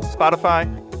Podcasts, Spotify,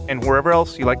 and wherever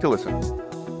else you like to listen.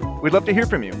 We'd love to hear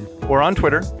from you. We're on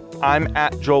Twitter. I'm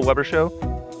at Joel Weber Show.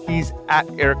 He's at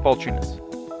Eric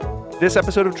Balchunas. This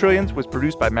episode of Trillions was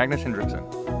produced by Magnus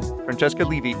Hendrickson. Francesca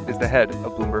Levy is the head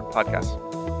of Bloomberg Podcasts.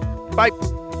 Bye.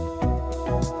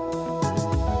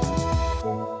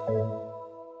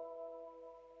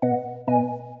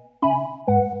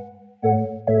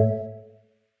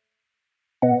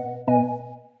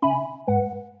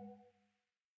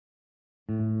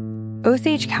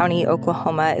 Osage County,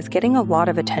 Oklahoma is getting a lot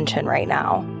of attention right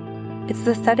now. It's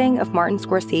the setting of Martin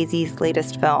Scorsese's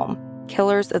latest film,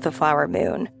 Killers of the Flower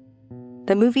Moon,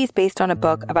 The movie's based on a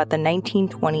book about the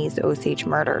 1920s Osage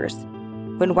murders,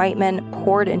 when white men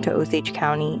poured into Osage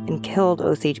County and killed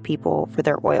Osage people for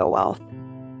their oil wealth.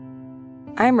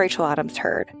 I'm Rachel Adams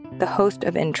Heard, the host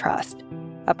of In Trust,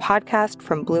 a podcast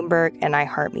from Bloomberg and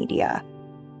iHeartMedia.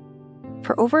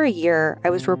 For over a year, I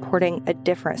was reporting a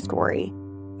different story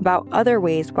about other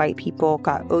ways white people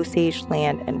got Osage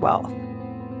land and wealth,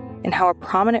 and how a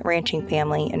prominent ranching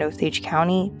family in Osage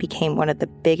County became one of the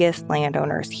biggest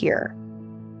landowners here.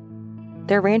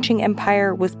 Their ranching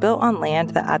empire was built on land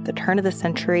that at the turn of the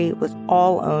century was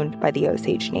all owned by the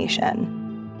Osage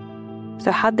Nation.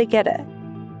 So how'd they get it?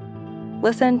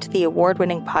 Listen to the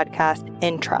award-winning podcast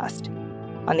In Trust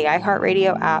on the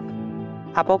iHeartRadio app,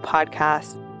 Apple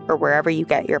Podcasts, or wherever you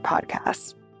get your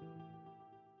podcasts.